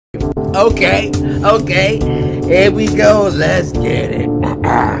Okay, okay. Here we go. Let's get it.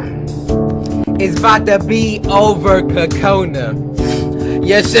 It's about to be over, Kokona.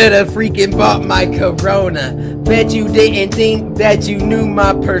 You should've freaking bought my Corona. Bet you didn't think that you knew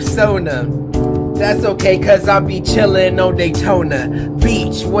my persona. That's okay, cause I'll be chillin' on Daytona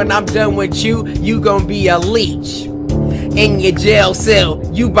Beach. When I'm done with you, you gon' be a leech. In your jail cell,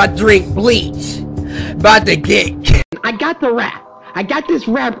 you bout drink bleach. About to get. I got the rap. I got this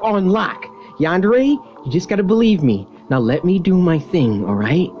rap on lock. Yandere, you just gotta believe me. Now let me do my thing,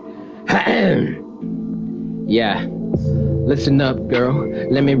 alright? Yeah. Listen up, girl.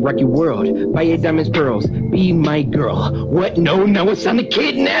 Let me rock your world. Buy your diamonds, pearls. Be my girl. What? No, it's time to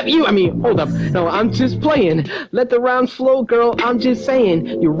kidnap you. I mean, hold up. No, I'm just playing. Let the rhymes flow, girl. I'm just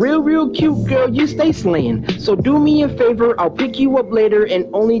saying. You're real cute, girl. You stay slaying. So do me a favor. I'll pick you up later, and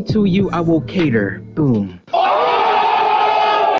only to you I will cater. Boom. Oh!